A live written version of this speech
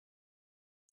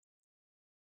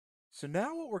So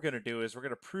now what we're going to do is we're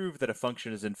going to prove that a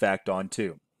function is in fact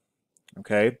onto.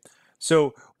 Okay?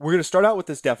 So we're going to start out with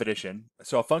this definition.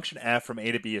 So a function f from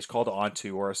a to b is called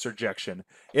onto, or a surjection,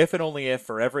 if and only if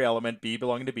for every element b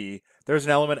belonging to b, there's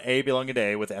an element a belonging to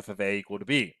a with f of a equal to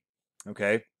b.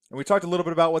 Okay? And we talked a little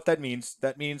bit about what that means.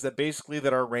 That means that basically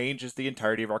that our range is the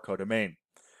entirety of our codomain.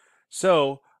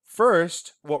 So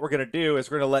first, what we're going to do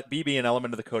is we're going to let b be an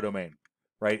element of the codomain,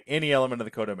 right? Any element of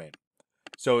the codomain.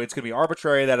 So it's going to be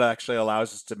arbitrary. That actually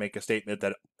allows us to make a statement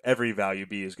that every value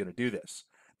b is going to do this.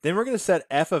 Then we're going to set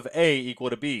f of a equal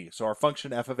to b. So our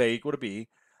function f of a equal to b.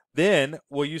 Then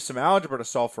we'll use some algebra to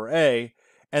solve for a.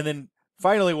 And then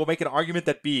finally, we'll make an argument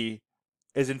that b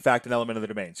is in fact an element of the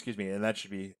domain. Excuse me. And that should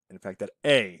be, in fact, that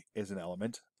a is an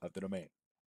element of the domain.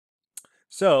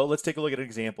 So let's take a look at an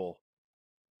example.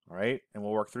 All right. And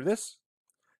we'll work through this.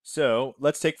 So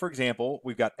let's take, for example,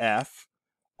 we've got f,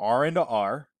 r into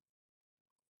r.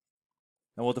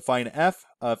 And we'll define f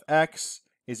of x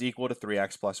is equal to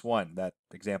 3x plus 1, that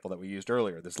example that we used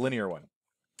earlier, this linear one.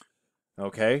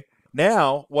 Okay,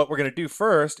 now what we're going to do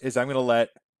first is I'm going to let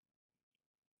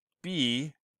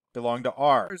b belong to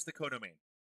r. Here's the codomain.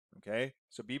 Okay,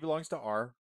 so b belongs to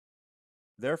r.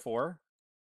 Therefore,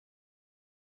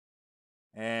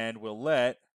 and we'll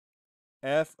let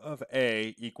f of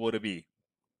a equal to b.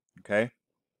 Okay,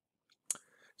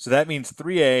 so that means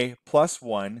 3a plus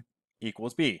 1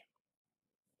 equals b.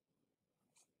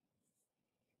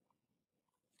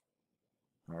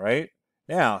 All right.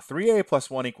 Now, 3a plus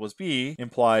 1 equals b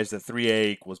implies that 3a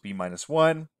equals b minus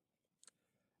 1,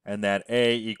 and that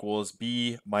a equals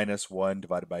b minus 1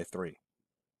 divided by 3.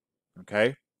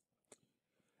 Okay?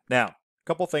 Now, a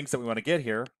couple things that we want to get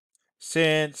here.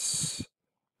 Since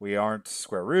we aren't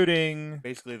square rooting,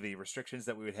 basically the restrictions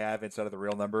that we would have inside of the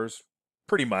real numbers,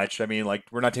 pretty much. I mean, like,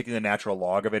 we're not taking the natural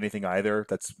log of anything either.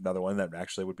 That's another one that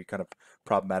actually would be kind of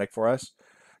problematic for us.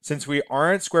 Since we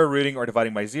aren't square rooting or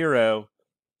dividing by 0,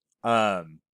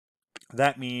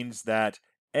 that means that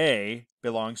a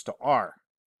belongs to r.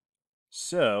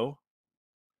 So,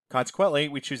 consequently,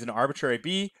 we choose an arbitrary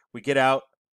b, we get out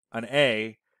an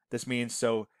a. This means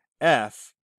so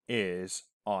f is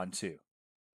onto.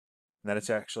 And that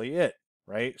is actually it,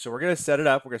 right? So we're going to set it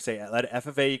up. We're going to say let f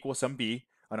of a equal some b,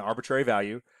 an arbitrary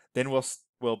value. Then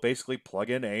we'll basically plug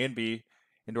in a and b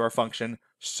into our function,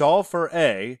 solve for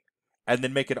a, and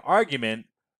then make an argument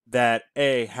that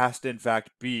a has to in fact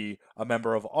be a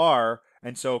member of R,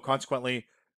 and so consequently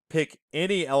pick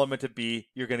any element of B,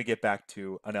 you're going to get back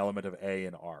to an element of A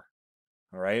in R.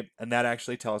 All right, and that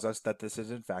actually tells us that this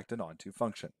is in fact an onto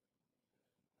function.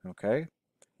 Okay,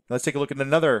 let's take a look at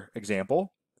another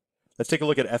example. Let's take a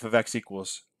look at f of x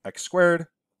equals x squared.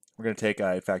 We're going to take,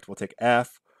 in fact, we'll take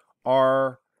f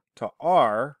r to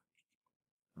r,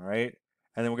 all right,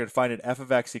 and then we're going to find that f of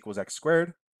x equals x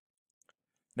squared.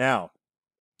 Now,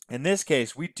 in this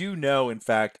case, we do know, in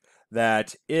fact,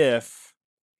 that if,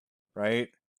 right,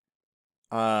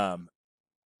 f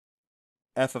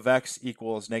of x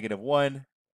equals -1,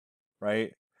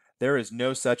 right, there is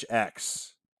no such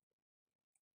x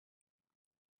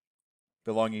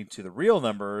belonging to the real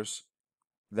numbers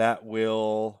that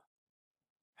will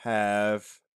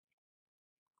have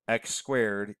x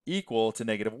squared equal to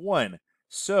 -1.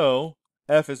 So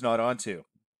f is not onto.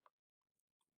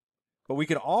 But we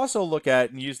can also look at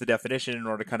and use the definition in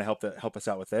order to kind of help us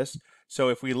out with this. So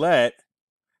if we let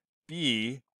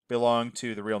b belong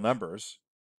to the real numbers,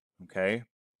 okay,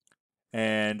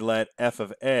 and let f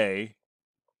of a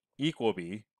equal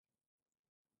b,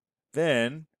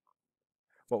 then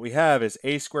what we have is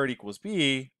a squared equals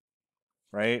b,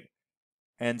 right?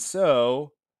 And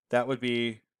so that would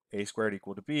be a squared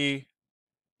equal to b.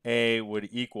 A would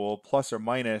equal plus or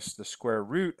minus the square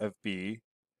root of b.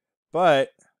 But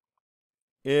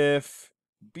if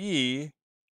b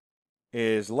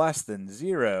is less than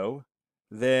 0,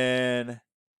 then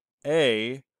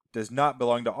a does not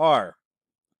belong to R.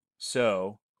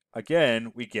 So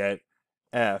again, we get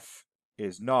f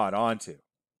is not onto.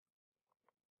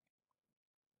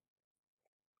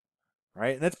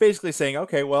 Right? And that's basically saying,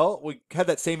 okay, well, we had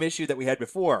that same issue that we had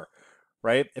before,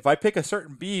 right? If I pick a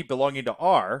certain b belonging to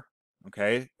R,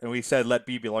 okay, and we said let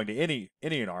b belong to any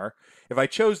in R, if I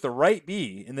chose the right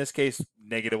b, in this case,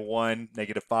 -1,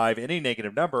 -5, any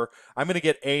negative number, I'm going to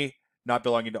get a not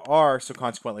belonging to R, so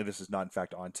consequently this is not in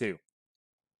fact onto.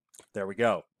 There we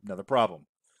go, another problem,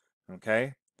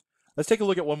 okay? Let's take a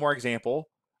look at one more example,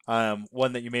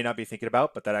 one that you may not be thinking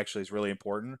about, but that actually is really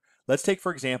important. Let's take,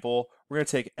 for example, we're going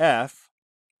to take f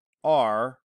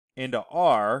r into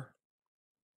r,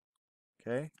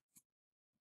 okay?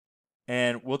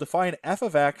 And we'll define f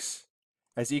of x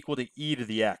as equal to e to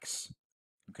the x,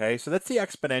 Okay, so that's the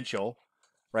exponential,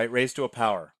 right, raised to a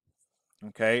power.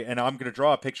 Okay, and I'm going to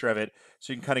draw a picture of it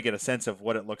so you can kind of get a sense of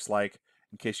what it looks like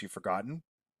in case you've forgotten.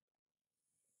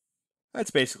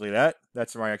 That's basically that.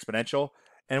 That's my exponential.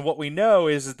 And what we know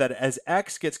is that as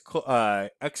x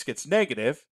gets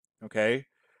negative, okay,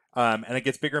 and it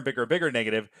gets bigger and bigger and bigger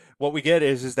negative, what we get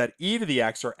is that e to the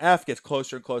x, or f, gets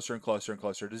closer and closer and closer and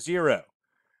closer to 0.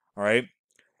 All right.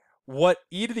 What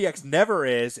e to the x never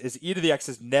is e to the x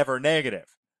is never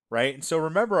negative, right? And so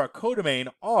remember our codomain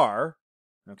R,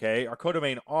 okay, our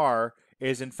codomain R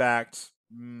is in fact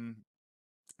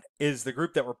is the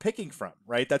group that we're picking from,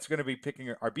 right? That's going to be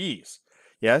picking our B's.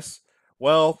 Yes?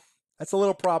 Well, that's a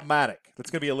little problematic. That's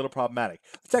going to be a little problematic.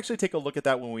 Let's actually take a look at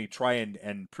that when we try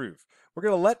and prove. We're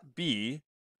going to let B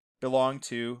belong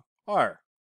to R,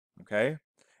 okay?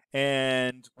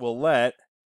 And we'll let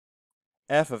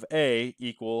f of A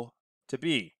equal to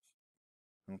B,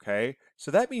 okay?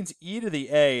 So that means e to the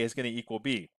A is going to equal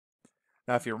B.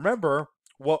 Now, if you remember,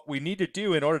 what we need to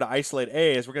do in order to isolate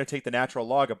A is we're going to take the natural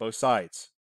log of both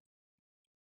sides.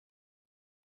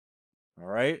 All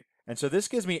right, and so this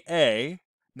gives me A,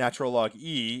 natural log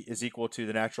E is equal to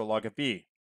the natural log of B.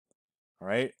 All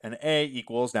right, and A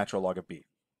equals natural log of B.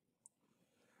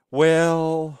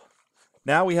 Well,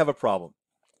 now we have a problem.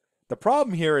 The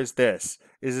problem here is this,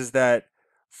 is that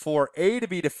for A to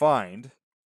be defined,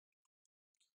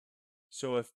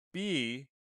 so if B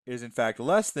is in fact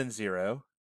less than 0,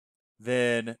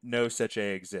 then no such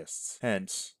A exists.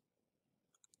 Hence,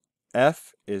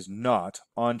 F is not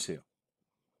onto.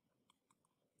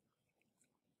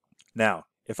 Now,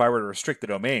 if I were to restrict the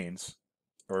domains,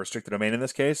 or restrict the domain in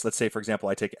this case, let's say, for example,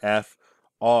 I take F,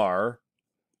 R,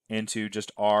 into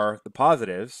just R, the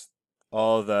positives,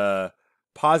 all the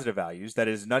positive values, that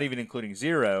is not even including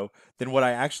 0, then what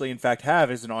I actually in fact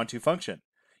have is an onto function.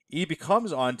 E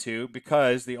becomes onto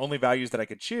because the only values that I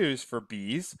could choose for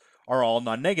B's are all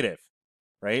non-negative,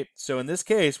 right? So in this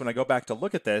case, when I go back to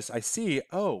look at this, I see,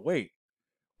 oh, wait.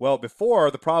 Well,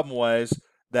 before the problem was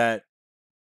that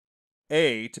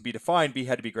A, to be defined, B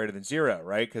had to be greater than 0,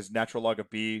 right? Because natural log of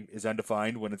B is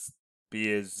undefined when B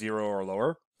is 0 or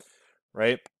lower,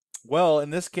 right? Well,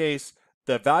 in this case,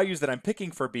 the values that I'm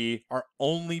picking for B are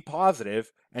only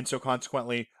positive, and so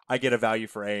consequently, I get a value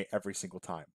for A every single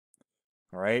time.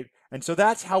 All right, and so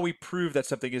that's how we prove that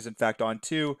something is in fact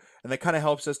onto, and that kind of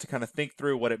helps us to kind of think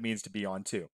through what it means to be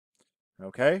onto.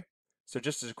 Okay, so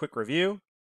just as a quick review,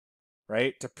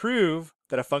 right, to prove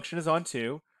that a function is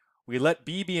onto, we let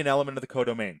B be an element of the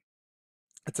codomain.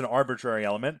 It's an arbitrary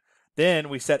element. Then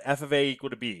we set f of A equal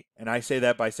to B, and I say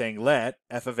that by saying let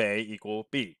f of A equal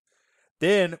B.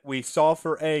 Then we solve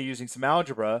for A using some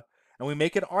algebra, and we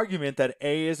make an argument that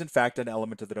A is in fact an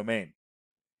element of the domain.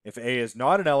 If A is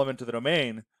not an element of the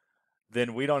domain,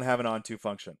 then we don't have an onto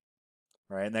function,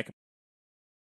 right? And that